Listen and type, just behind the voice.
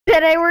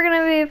Today we're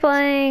gonna be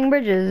playing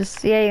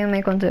bridges. Yeah, you can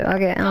make one too.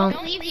 Okay.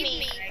 Don't leave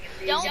me.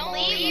 Don't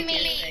leave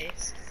me.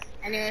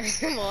 Anyway,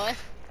 what?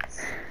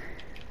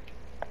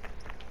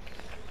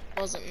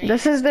 Wasn't me.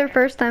 This is their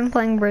first time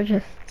playing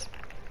bridges.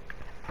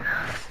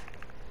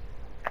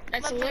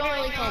 That's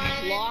literally called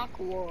Block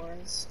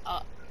Wars.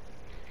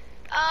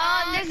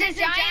 There's a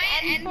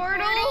giant end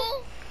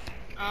portal.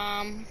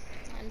 I'm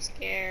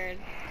scared.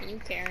 Can you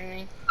carry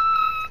me?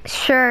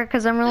 Sure,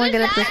 because I'm really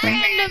good at this thing.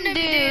 Random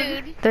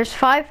dude. There's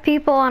 5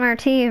 people on our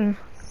team.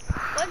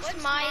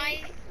 What's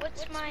my?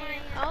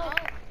 Oh.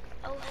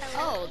 Oh,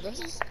 hello. Oh, this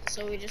is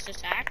so we just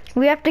attacked.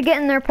 We have to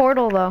get in their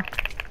portal though.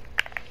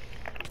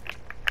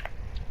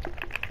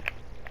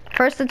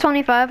 First to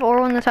 25,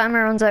 or when the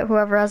timer runs out,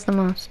 whoever has the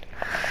most.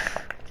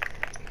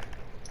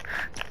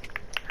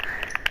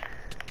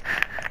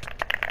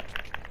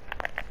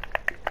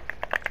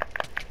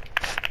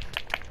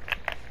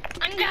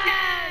 I'm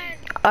dead.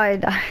 I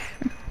died.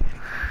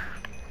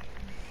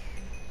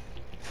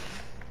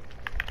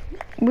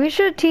 We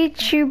should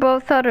teach you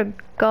both how to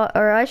God,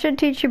 or I should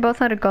teach you both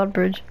how to God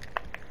bridge.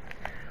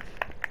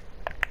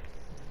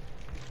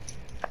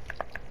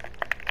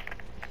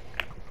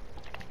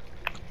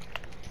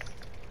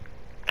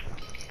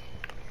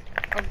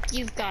 Oh,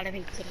 you've got to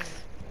be kidding me.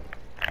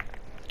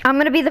 I'm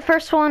gonna be the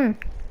first one.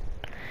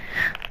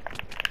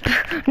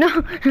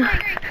 No.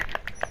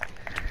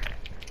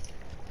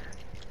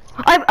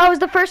 I was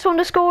the first one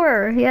to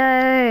score.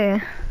 Yay.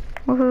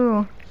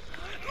 Woohoo.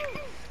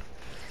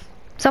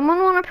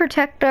 Someone want to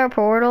protect our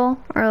portal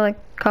or like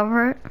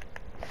cover it?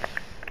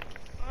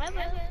 I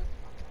will.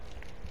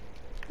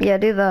 Yeah,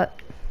 do that.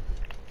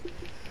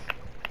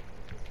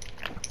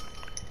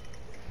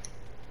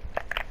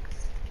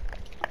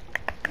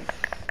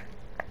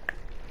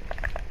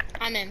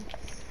 I'm in.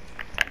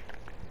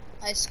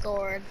 I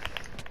scored.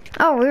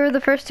 Oh, we were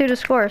the first 2 to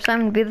score, so I'm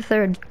gonna be the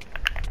 3rd.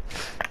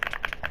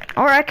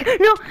 Or I can,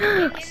 no!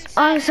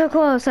 I was so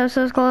close, I was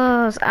so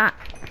close. Ah.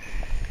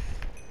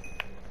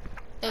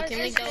 So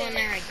can we go in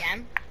there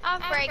again? I'll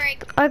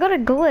break. I got a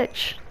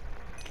glitch.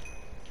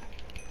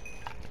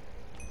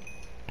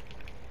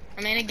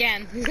 I'm in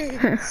again. They're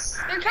coming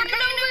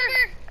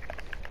over.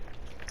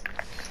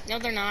 No,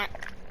 they're not.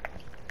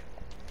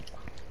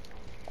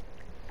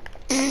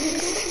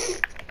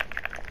 Did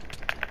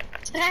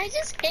I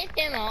just hit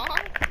him off?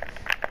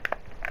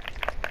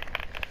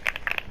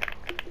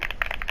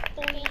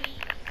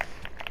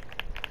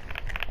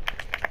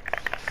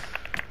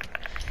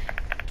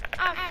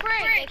 Oh,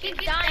 frick, I keep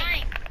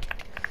dying.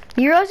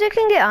 You realize you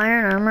can get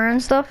iron armor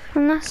and stuff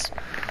from this?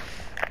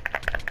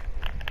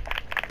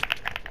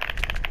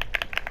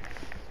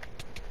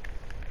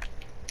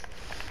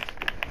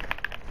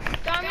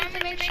 Don't need to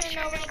make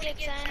sure nobody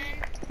gets in.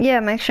 Yeah,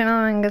 make sure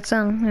no one gets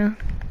in, yeah.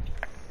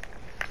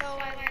 So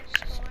I will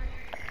score.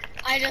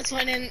 I just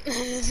went in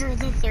for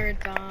the 3rd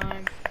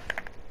time.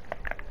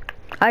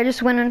 I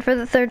just went in for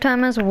the 3rd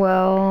time as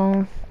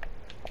well.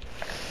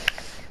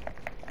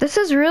 This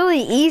is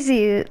really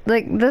easy.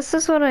 Like, this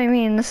is what I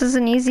mean. This is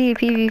an easy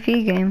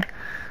PvP game.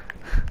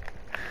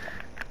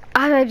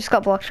 I just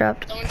got block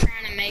trapped. Someone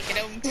trying to make it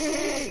over.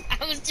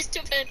 I was just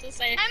about to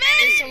say, I'm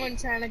there's in! someone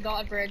trying to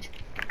God bridge.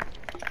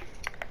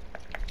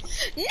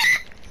 No!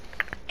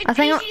 I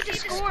think Easy to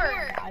score.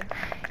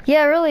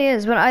 yeah, it really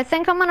is. But I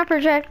think I'm gonna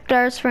project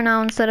ours for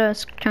now instead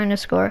of trying to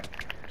score.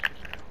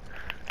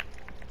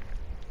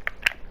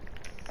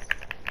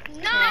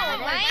 No, I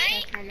don't right?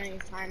 check how many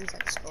times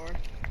I've scored.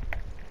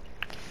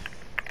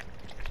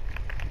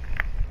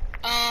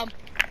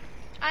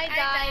 I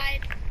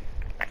died.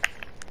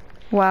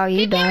 Wow,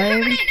 you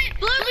died.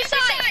 Blue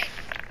side.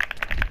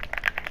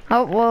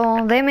 Oh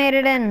well, they made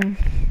it in.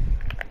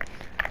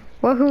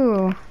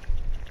 Woohoo!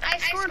 I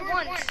scored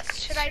once.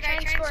 Should I try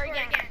and score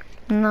again?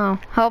 No,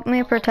 help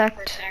me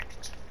protect.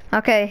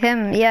 Okay,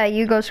 him. Yeah,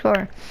 you go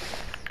score.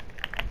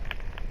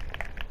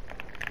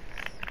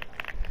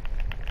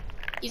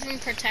 Even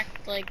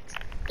protect, like,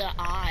 the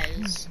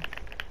eyes.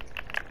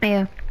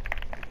 Yeah.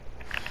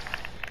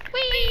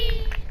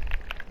 Whee!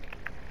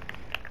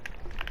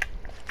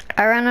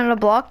 I ran out of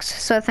blocks,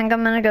 so I think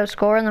I'm gonna go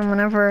score, and then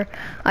whenever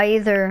I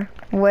either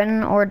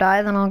win or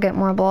die, then I'll get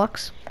more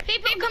blocks.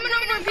 People coming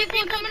over.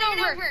 People coming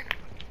over.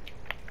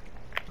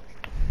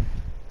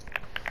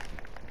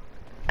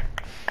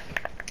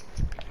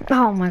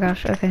 Oh my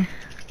gosh, okay.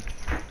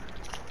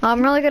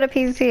 I'm really good at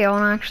PvP, I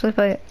wanna actually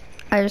fight.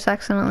 I just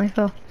accidentally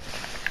fell.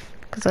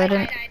 Cause I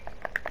didn't.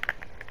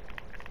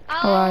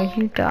 Oh, wow,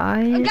 you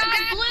died?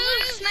 Guys,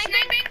 blue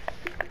sniping.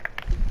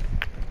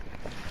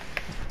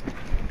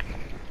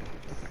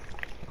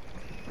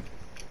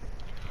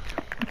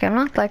 Okay, I'm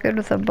not that good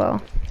with a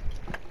bow.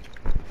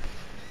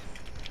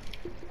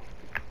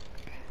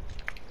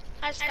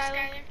 Hi,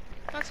 Skylar.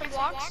 Want some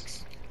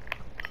blocks?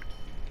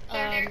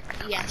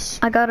 Yes.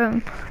 I got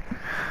him.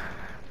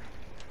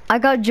 I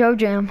got Joe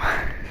Jam.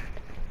 I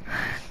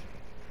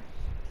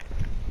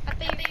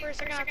think for a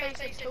second I thought you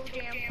said toe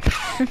jam.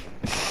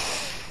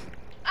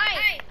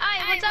 Hi,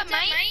 what's up,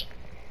 mate?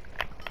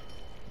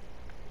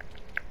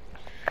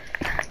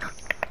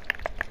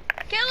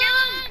 Kill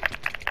him!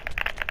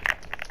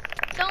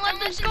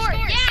 who scored?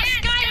 Yeah,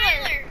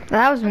 Skylar.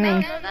 That was me.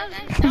 No, that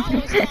was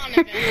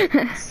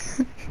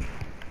Donovan.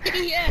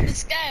 Yeah,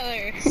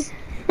 Skylar.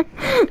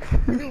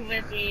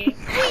 Whippy.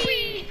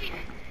 Whee!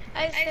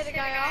 I just hit a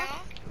guy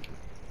off.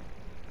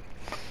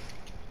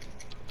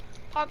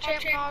 Hog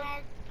champ,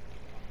 hog.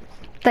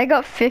 They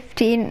got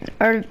 15,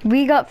 or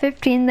we got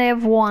 15, they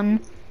have 1.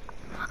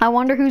 I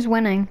wonder who's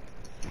winning.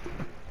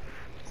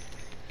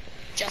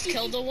 Just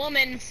killed a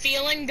woman,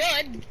 feeling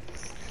good.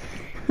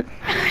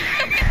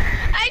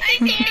 I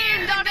think Tanner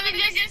and Donovan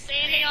just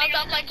standing on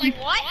top like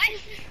what?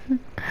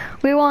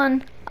 We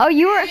won. Oh,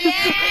 you were.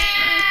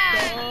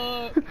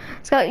 Yeah!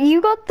 Scott,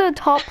 you got the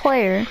top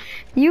player.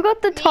 You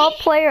got the top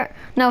player.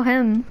 No,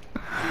 him.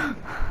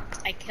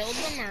 I killed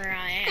them, or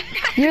I am?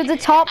 You're the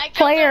top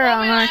player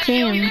on our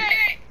team.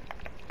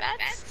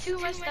 That's too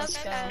much stuff,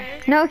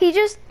 Skylar. No, he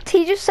just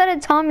said a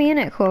Tommy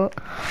Innit quote.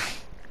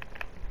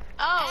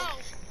 Oh.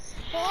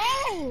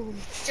 Oh!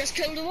 Just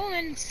killed a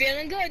woman,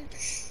 feeling good.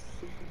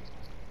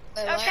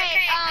 Okay,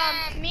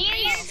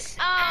 me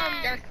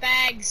and, Dark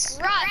bags.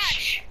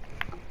 rush.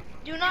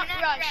 Do not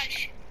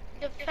rush.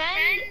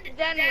 Defend,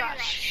 then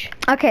rush.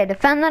 Okay,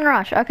 defend then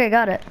rush. Okay,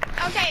 got it.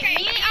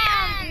 Okay,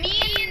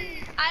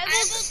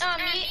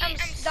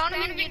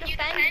 Donovan, you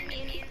defend,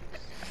 me and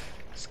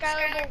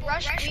Skylar will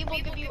rush, we will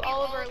give you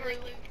all of our loot.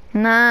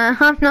 Nah,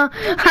 I'm not.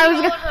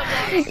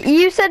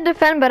 You said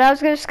defend, but I was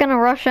just gonna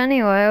rush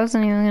anyway. I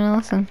wasn't even gonna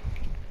listen.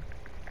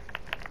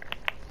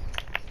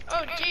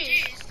 Oh,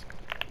 jeez.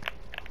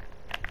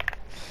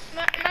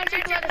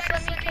 Magic lettuce,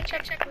 let me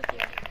catch up with you.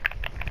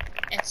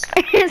 It's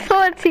It's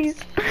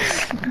Letty's.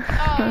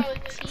 Oh,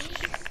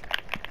 jeez.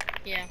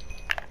 yeah.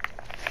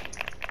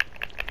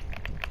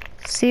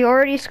 See, you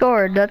already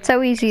scored. That's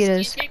how easy it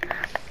is.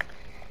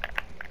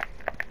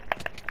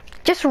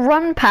 Just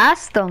run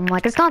past them.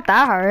 Like, it's not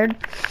that hard.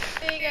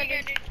 There you go,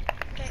 dude.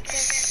 Okay.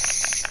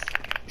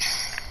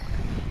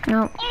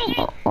 No.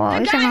 Oh, Well,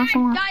 at least I'm not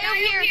gonna. guy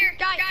over here,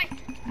 guy.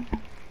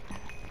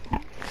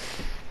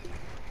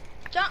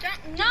 Jump.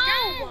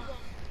 No!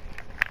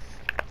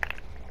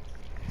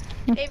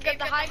 They've got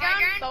the high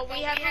ground, but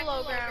we have the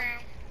low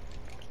ground.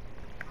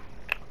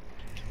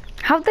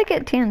 How'd they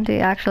get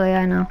TNT? Actually,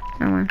 I know.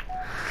 Never mind.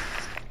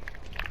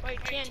 Wait,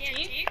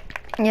 TNT?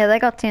 Yeah, they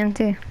got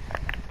TNT.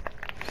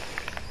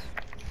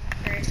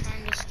 Very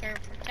time to start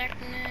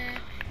protecting it.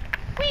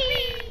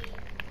 Whee!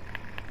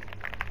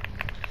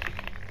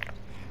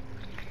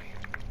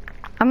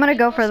 I'm gonna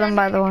go for them,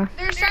 by the way.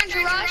 They're starting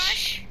to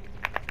rush.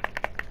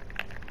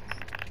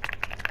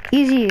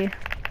 Easy.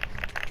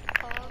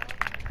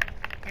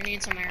 I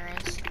need some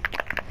arrows.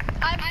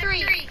 I have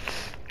 3.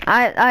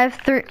 I have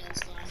 3.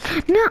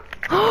 No.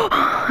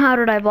 How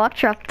did I block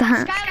trap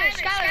that?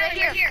 Skylar,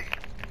 right here.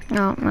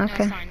 No, No,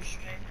 okay. it's fine.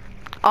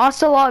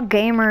 Ocelot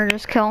Gamer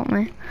just killed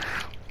me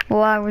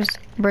while I was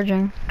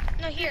bridging.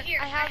 No, here.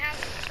 I have.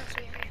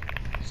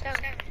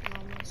 Skylar. I'm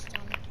almost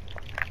done.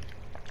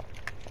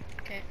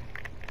 Okay.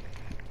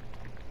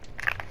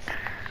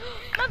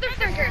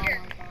 Motherfucker.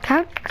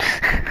 How?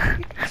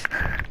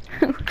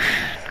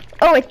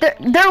 Oh wait,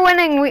 they're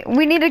winning.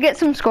 We need to get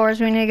some scores.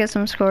 We need to get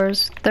some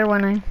scores. They're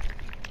winning.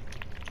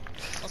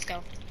 Let's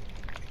go.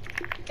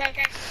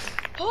 Okay.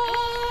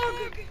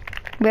 Hog!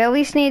 We at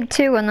least need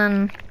 2, and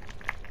then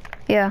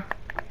yeah.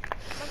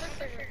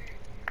 Motherfucker.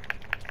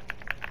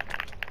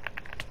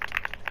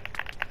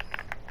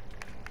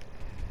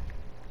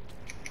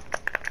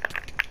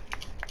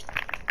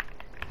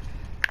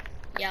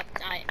 Yep,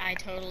 I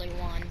totally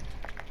won.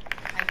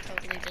 I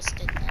totally just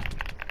did that.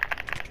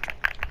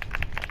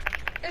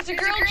 There's a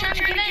girl trying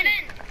to get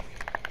in.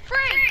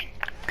 Frank!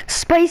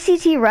 Spicy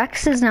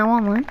T-Rex is now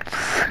online.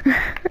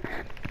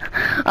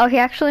 Oh, he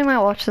actually might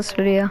watch this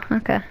video.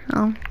 Okay,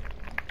 I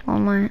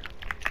might.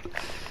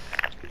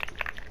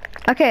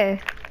 Okay,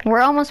 we're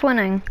almost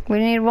winning. We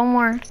need 1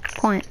 more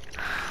point.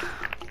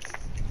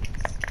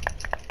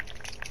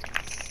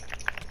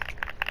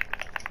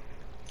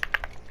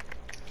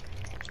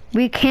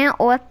 We can't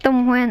let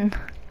them win.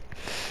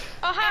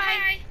 Oh,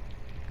 hi.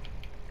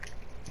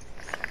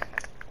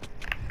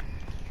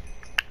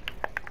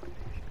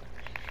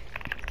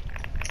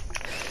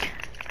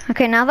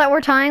 Okay, now that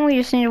we're tying, we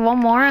just need 1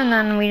 more, and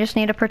then we just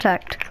need to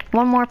protect.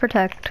 1 more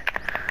protect.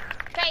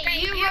 Okay,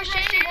 you rush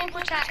in, we'll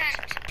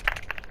protect.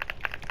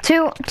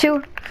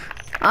 2.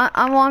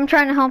 I'm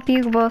trying to help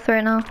you both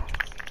right now.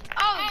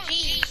 Oh,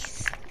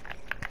 jeez.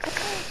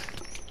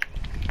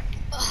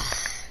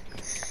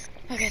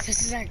 Okay,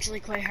 this is actually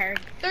quite hard.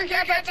 They're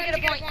about to get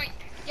a point.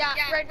 Yeah,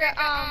 red,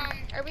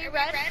 are we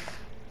red?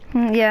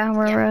 Yeah,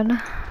 we're red.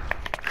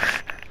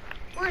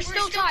 We're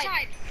still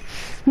tied.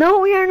 No,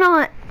 we are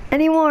not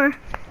anymore.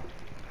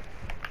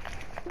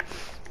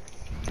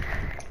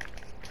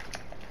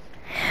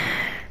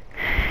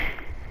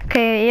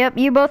 Okay, yep,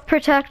 you both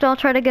protect. I'll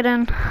try to get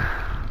in.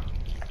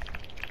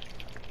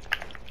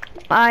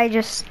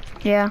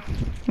 Yeah,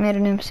 made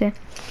an oopsie.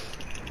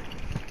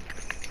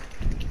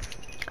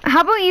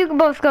 How about you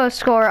both go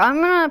score? I'm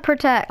gonna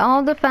protect.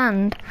 I'll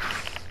defend.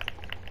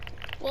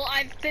 Well,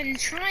 I've been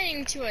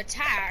trying to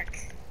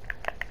attack.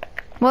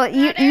 Well,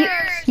 you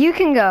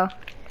can go.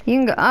 You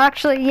can go.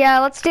 Actually, yeah,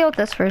 let's deal with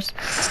this first.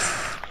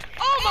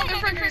 Oh,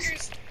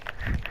 motherfuckers!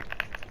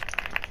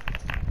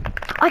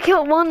 I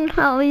killed one,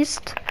 at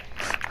least.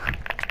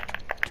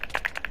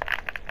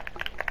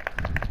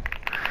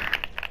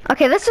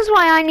 Okay, this is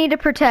why I need to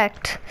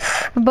protect.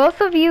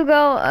 Both of you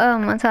go,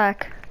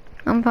 attack.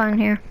 I'm fine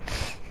here.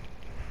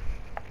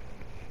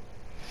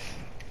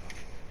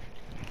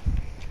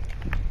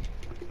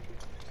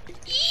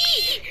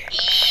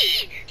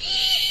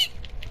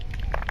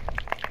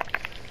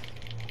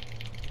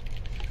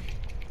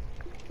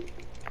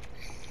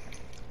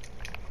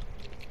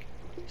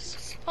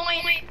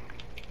 Point.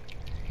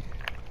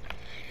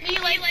 Me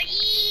like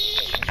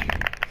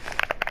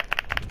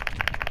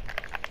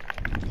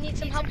Need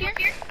some help here?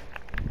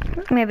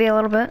 Maybe a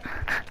little bit.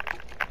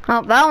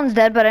 Oh, that one's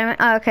dead, but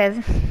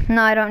okay.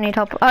 No, I don't need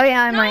help. Oh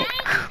yeah, I might.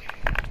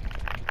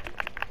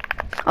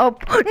 Oh,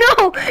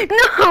 no!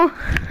 No!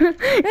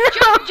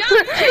 No!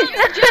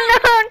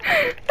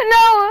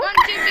 1,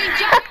 2, 3,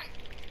 jump!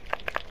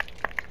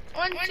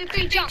 1, 2,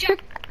 3,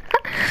 jump!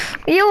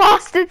 You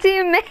lost a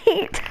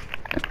teammate.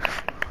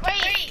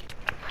 Wait!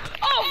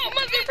 Oh,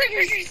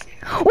 motherfuckers!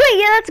 Wait,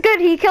 yeah, that's good.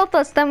 He killed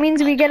us. That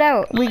means we get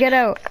out. We get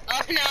out.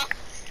 Oh no.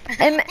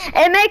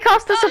 It may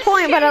cost us a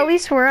point, but at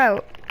least we're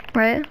out,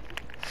 right?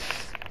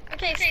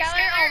 Okay,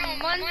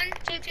 Skylar, 1,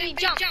 2, 3,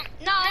 jump!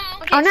 No!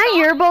 Okay, Oh, now stop.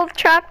 you're both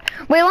trapped.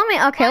 Wait, let me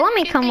let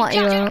me come let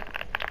you out.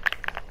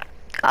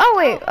 Oh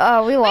wait,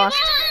 we lost.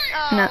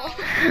 No.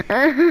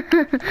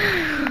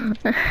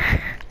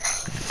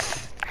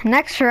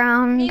 Next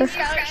round. Me and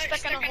Skylar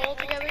stuck in a hole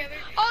together.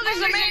 Oh, there's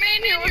a man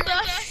in here with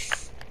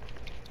us.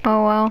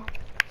 Oh well.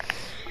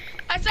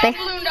 I saw a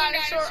blue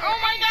dinosaur. Oh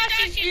my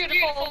gosh, it's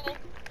beautiful.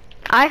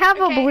 I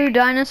have a blue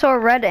dinosaur,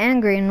 red and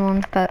green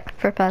one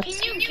for pets.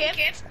 Can you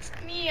gift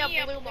me a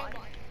blue one?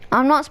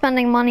 I'm not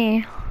spending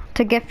money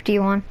to gift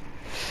you one.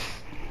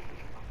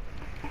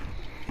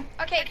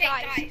 Okay,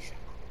 guys.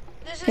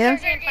 This is Yeah? our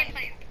game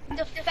plan.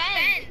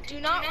 Defend. Do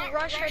not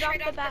rush right off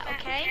the bat,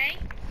 okay?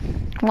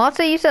 Well, that's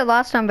what you said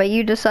last time, but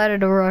you decided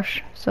to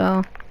rush,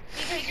 so.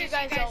 Because you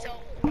guys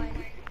all win.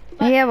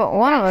 Yeah, but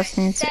one of us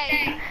needs to.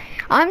 Stay.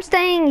 I'm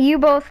staying, you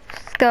both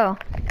go.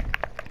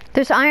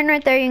 There's iron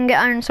right there, you can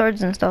get iron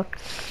swords and stuff.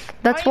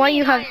 That's why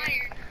you have.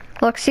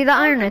 Look, see the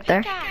iron right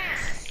there?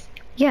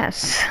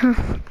 Yes.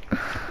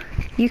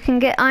 You can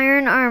get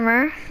iron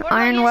armor,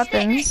 iron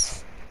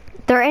weapons.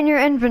 They're in your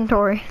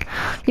inventory.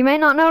 You may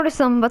not notice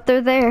them, but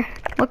they're there.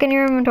 Look in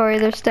your inventory,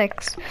 there's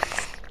sticks.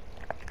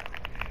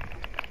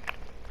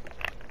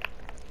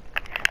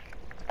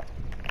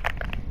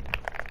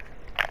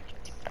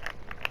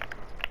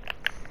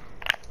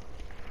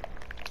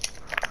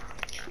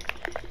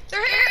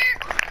 They're here.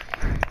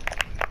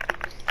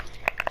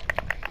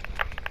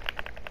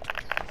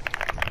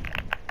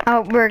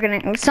 Oh,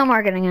 some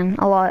are getting in,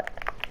 a lot.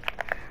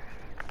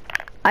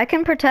 I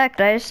can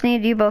protect, I just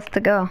need you both to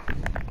go.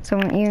 So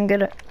you can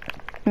get it.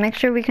 Make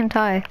sure we can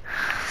tie.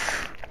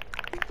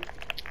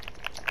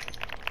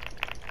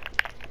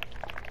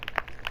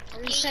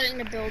 I'm starting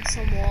to build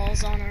some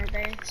walls on our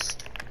base.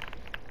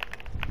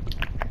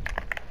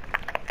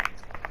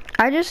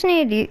 I just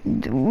need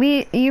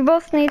you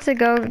both need to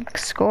go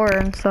score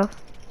and stuff.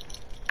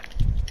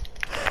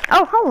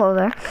 Oh, hello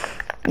there.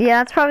 Yeah,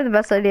 that's probably the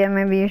best idea.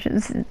 Maybe you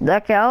should.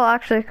 Okay, I'll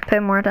actually pay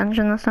more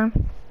attention this time.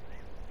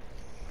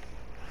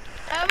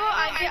 How about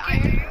I get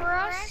iron for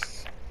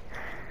us?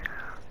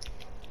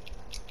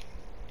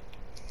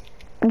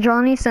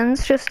 Johnny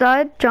Sins just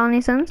died. Johnny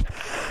Sins.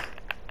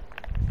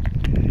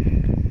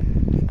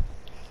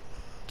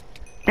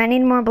 I need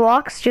more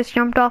blocks. Just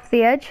jumped off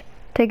the edge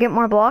to get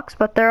more blocks,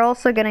 but they're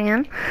also getting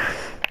in.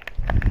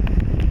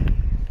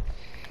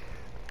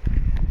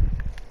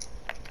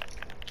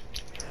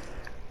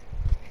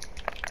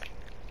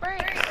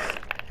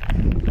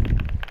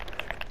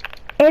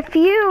 If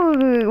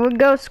you would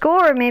go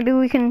score, maybe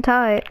we can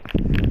tie it.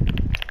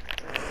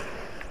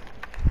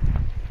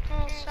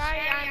 Oh, sorry,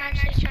 I'm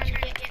actually trying to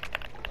get,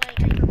 like,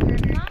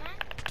 prepared now.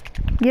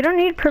 You don't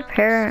need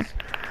prepare.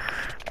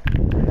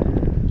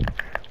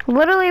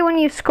 Literally, when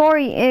you score,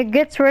 it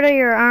gets rid of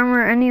your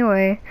armor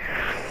anyway.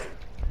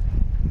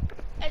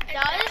 It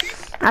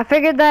does? I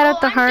figured that out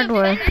the hard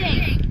way.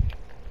 Defending.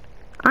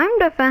 I'm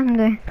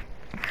defending.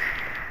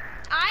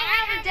 I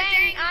have a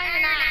dang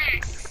iron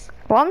axe.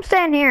 Well, I'm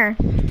staying here.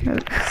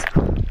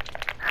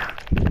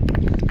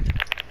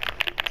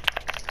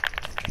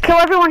 Kill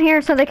everyone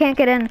here so they can't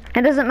get in.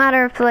 It doesn't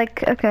matter if,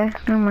 like, okay,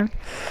 never mind.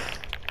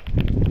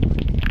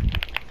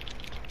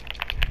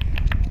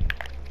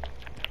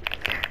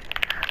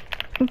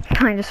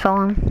 I just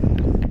fell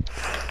in.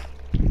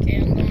 Okay,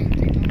 I'm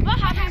going. What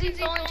happens if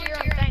you fall into your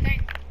own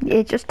thing?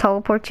 It just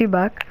teleports you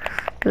back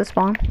to the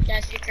spawn.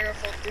 Guys, be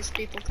careful. There's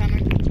people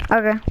coming.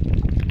 Okay.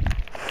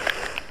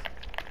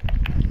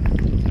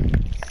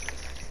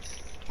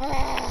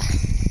 Oh.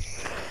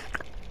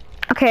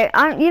 Okay,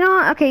 you know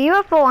what? Okay, you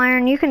have full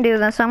iron. You can do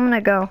this. I'm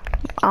gonna go.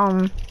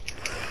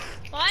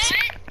 What?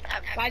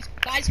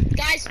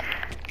 Guys.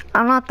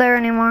 I'm not there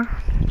anymore.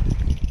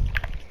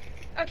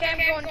 Okay, I'm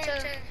going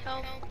to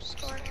help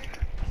score.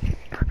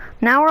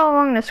 Now we're all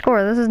going to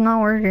score. This is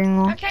not working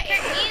well. Okay,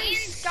 it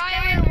means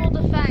Skylar will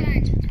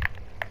defend.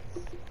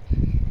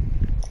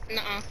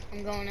 Nuh-uh,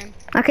 I'm going in.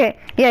 Okay,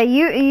 yeah,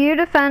 you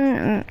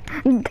defend.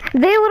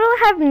 They literally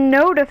have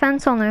no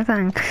defense on their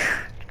thing.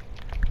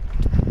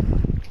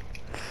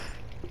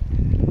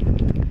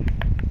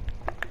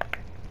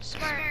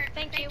 Smart,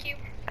 thank you.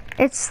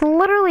 It's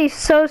literally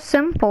so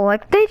simple.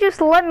 Like, they just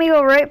let me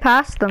go right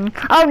past them.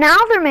 Oh, now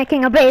they're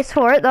making a base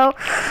for it, though.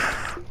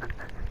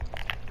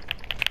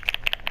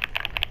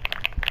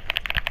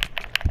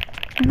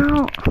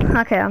 No.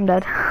 Okay, I'm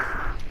dead.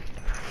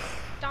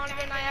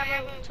 Donovan, I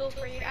have a tool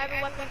for you. I have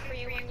a weapon for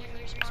you when you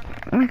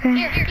respawn. Okay.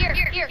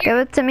 Here. Give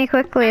it to me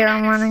quickly or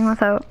I'm running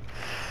without.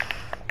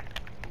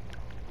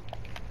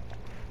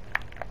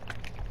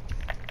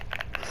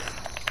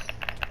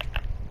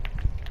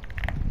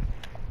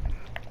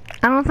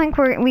 I don't think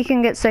we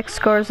can get 6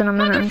 scores in a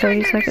minute and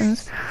 30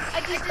 seconds.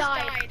 I just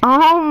died.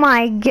 Oh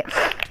my god.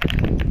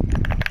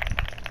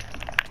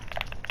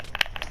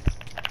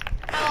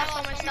 I lost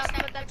all my stuff,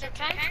 but that's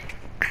okay.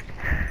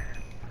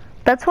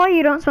 That's why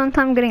you don't spend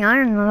time getting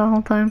iron the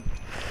whole time.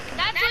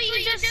 That's what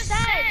you just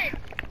said.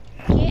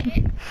 Get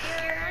your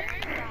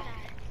iron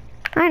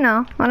back. I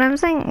know. What I'm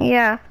saying,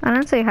 yeah. I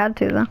didn't say you had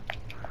to though.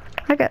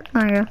 Okay,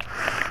 there you go.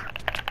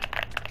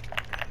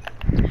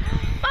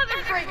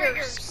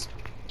 Motherfriggers.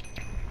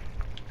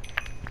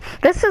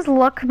 This is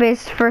luck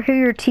based for who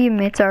your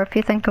teammates are if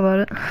you think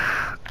about it.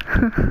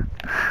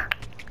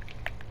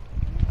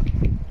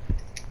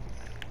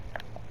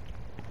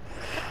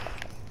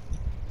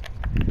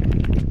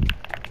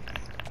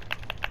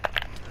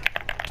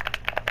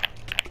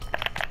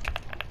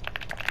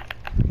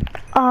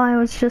 Oh, I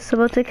was just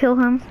about to kill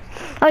him.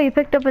 Oh, you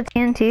picked up a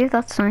TNT?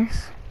 That's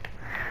nice.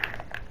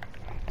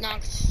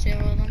 Knocked 2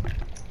 of them.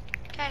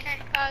 Okay,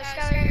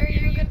 Skylar, are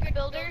you a good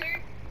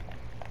builder?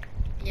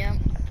 Yep.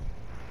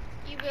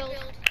 You build.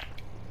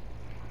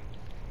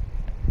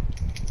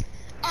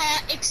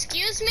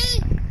 Excuse me?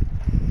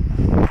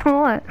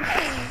 What?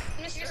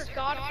 Mr.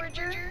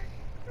 Godbridger?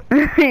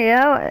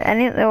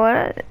 Yeah,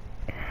 what?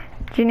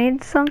 Do you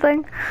need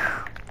something?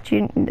 Do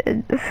you...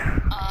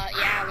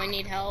 Yeah, we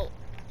need help.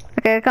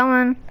 Okay,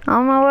 coming.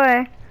 On my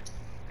way.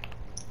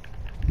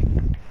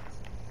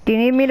 Do you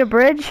need me to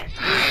bridge?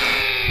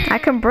 I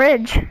can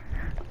bridge.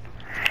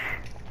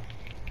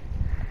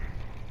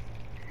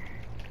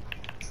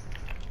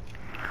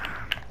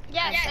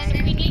 Yes,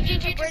 and we need you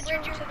to bridge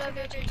over to the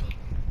other team.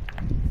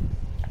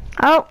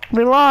 Oh,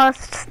 we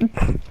lost.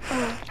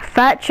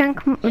 Fat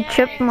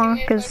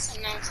chipmunk is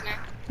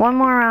one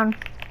more round.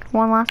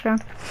 One last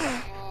round.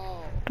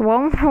 Oh,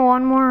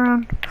 One more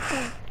round.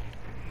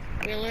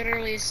 we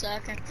literally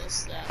suck at this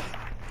stuff.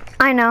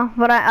 I know,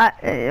 but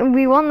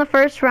we won the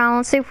first round.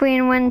 Let's see if we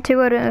can win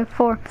 2 out of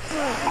 4.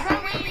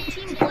 Probably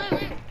Team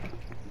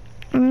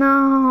Blue.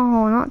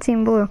 No, not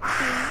Team Blue.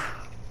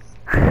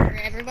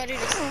 Everybody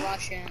just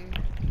rush in.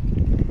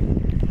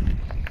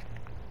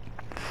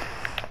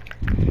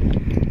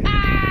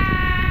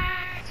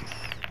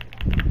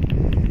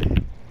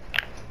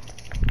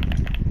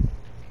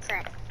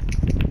 Crap.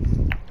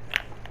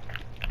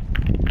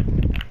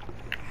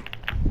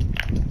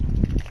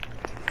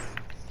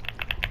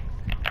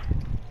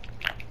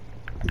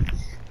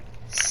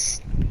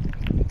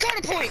 Got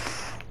a point!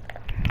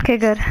 Okay,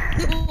 good.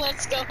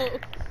 Let's go.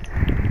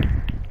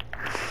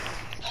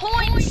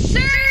 Point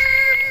served!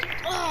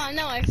 Oh,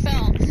 no, I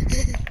fell.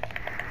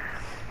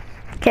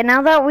 Okay,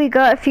 now that we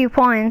got a few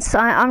points,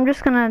 I'm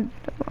just gonna...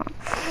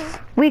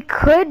 We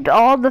could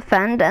all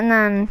defend, and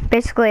then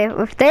basically,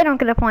 if they don't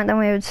get a point, then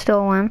we would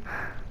still win.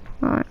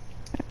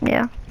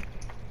 Yeah.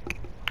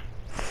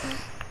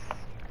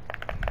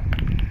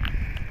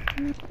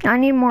 I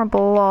need more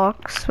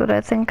blocks, but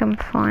I think I'm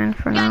fine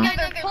for now.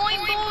 Another point,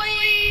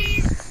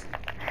 boys!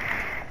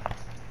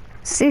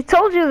 See,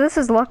 told you this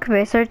is luck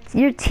based.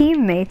 Your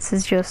teammates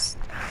is just...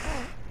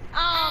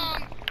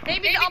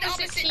 Maybe the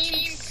opposite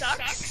team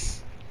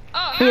sucks?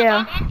 Oh.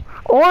 Yeah.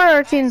 Or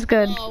our team's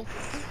good. Oh,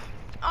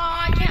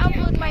 I can't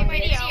upload my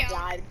video.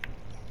 died.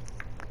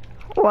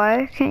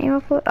 Why can't you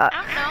upload? I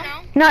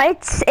don't know. No,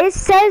 it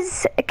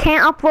says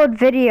can't upload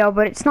video,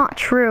 but it's not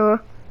true.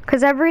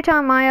 Cause every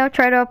time I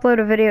try to upload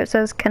a video, it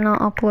says cannot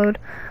upload,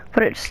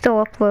 but it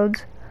still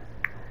uploads.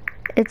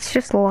 It's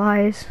just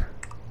lies.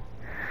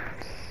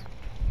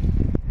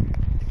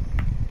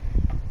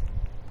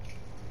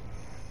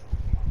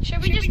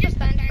 Should we just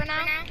defend for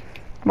now?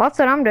 That's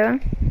what I'm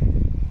doing.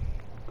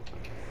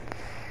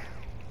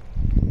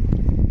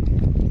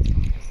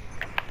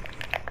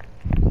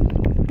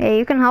 Yeah,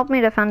 you can help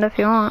me defend if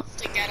you want.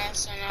 To get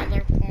us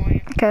another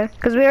point. Okay,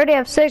 because we already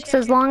have 6.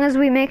 As long as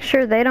we make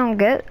sure they don't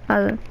get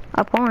a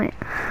point,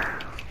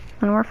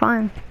 then we're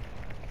fine.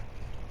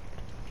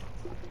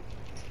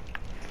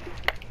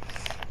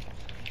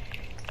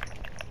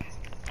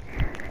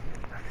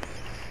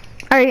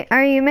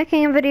 Are you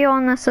making a video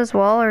on this as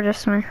well, or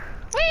just me?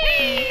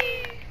 Whee!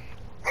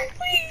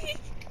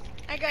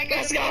 I got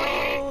Let's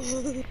go!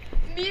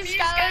 Me and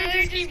Skylar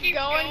just keep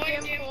going,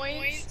 getting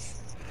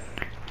points.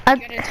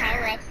 Gotta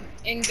tower up.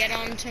 and get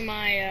onto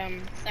my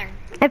thing.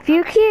 If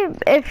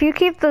you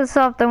keep this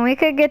up, then we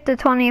could get to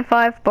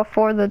 25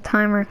 before the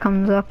timer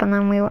comes up, and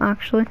then we'll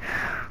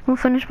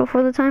finish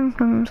before the timer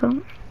comes up.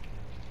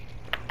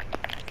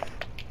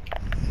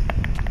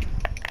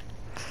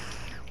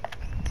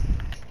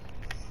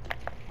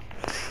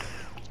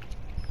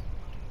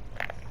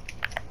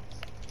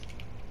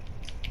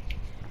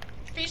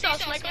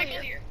 Vsauce, Michael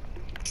here.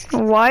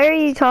 Why are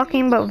you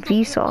talking about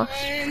Vsauce?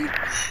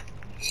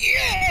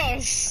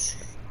 Yes.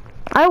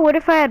 I would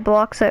if I had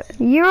blocks out.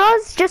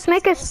 Euros, just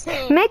make a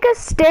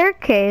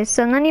staircase,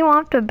 and then you won't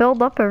have to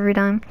build up every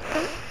time.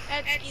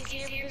 That's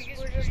easier because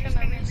we're just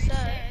gonna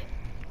reset.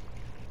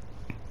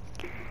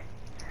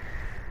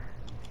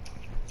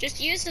 Just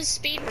use the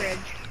speed bridge.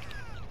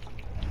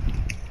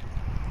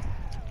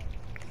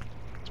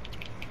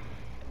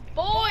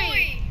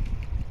 Boy!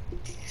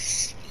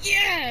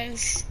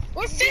 Yes!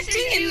 We're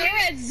 15 and they're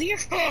at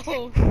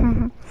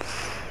 0!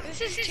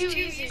 This is too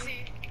easy.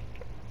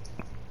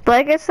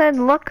 Like I said,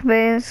 luck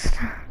based.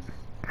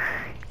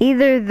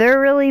 Either they're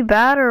really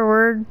bad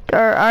or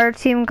our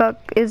team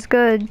is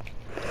good.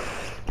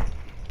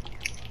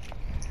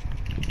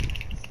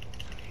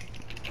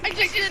 I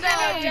just did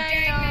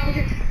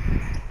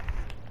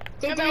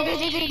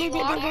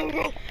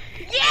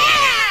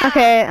yeah!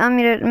 Okay, I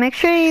mean, make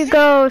sure you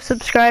go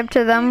subscribe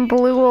to them,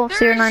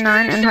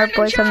 bluewolf099 and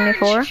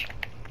harpboy74.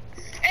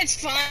 It's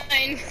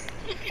fine.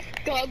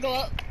 Go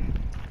up.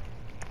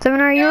 Seven,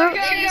 are you?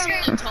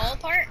 The tall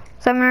part?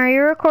 Seven, are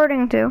you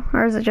recording too,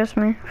 or is it just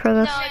me for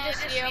this? No,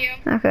 just you.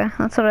 Okay,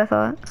 that's what I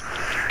thought.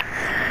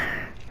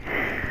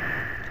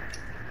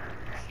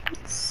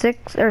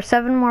 6 or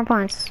 7 more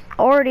points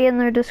already in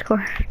their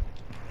Discord.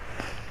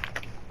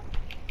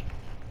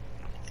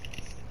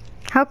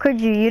 How could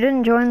you? You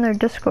didn't join their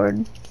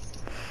Discord.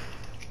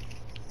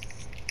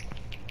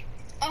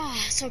 Oh,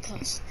 so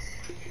close.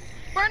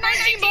 We're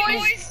 19,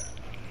 boys.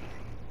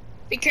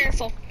 Be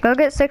careful. Go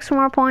get 6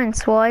 more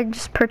points while I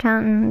just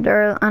pretend,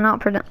 or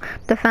not pretend,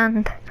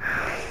 defend.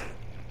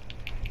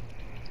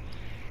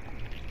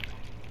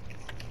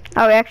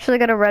 Oh, we actually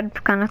got a red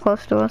kind of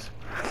close to us.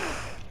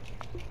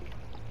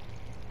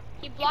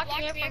 He blocked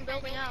me from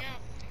building up.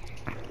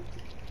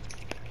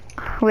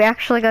 We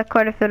actually got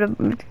quite a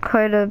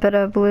bit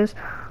of blues.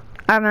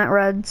 I meant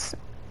reds,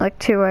 like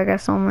 2, I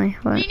guess only.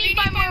 But. We need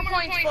 5 more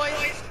points,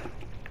 boys.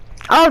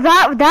 Oh,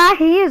 that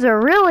he is a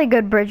really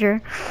good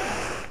bridger.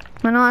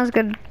 But not as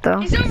good though.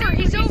 He's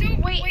over.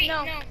 Wait,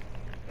 no.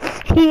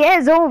 He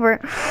is over.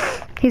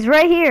 He's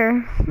right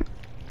here.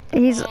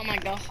 He's. Oh my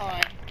god.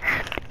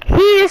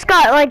 He just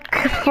got like.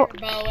 Bow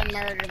and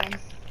murdered him.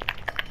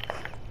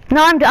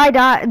 No, I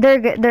died.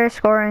 They're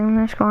scoring.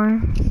 They're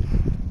scoring.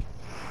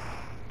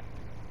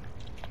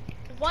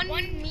 One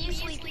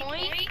measly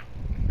point.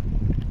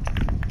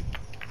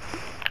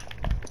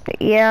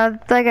 Yeah,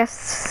 I guess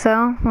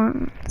so.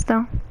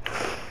 Still.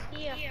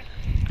 Yeah.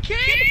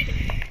 Kid.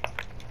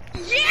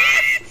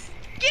 Yes!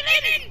 Get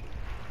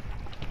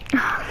in!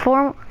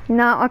 4.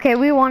 No, okay,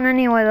 we won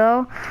anyway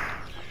though.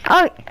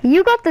 Oh,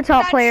 you got the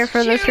top player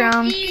for this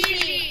round.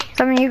 Easy.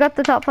 I mean, you got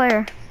the top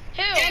player.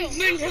 Who?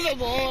 To the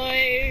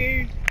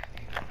boy.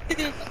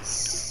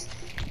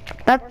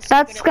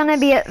 That's gonna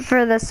be it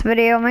for this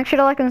video. Make sure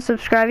to like and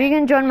subscribe. You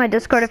can join my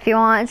Discord if you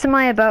want. It's in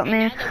my about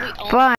me. Bye.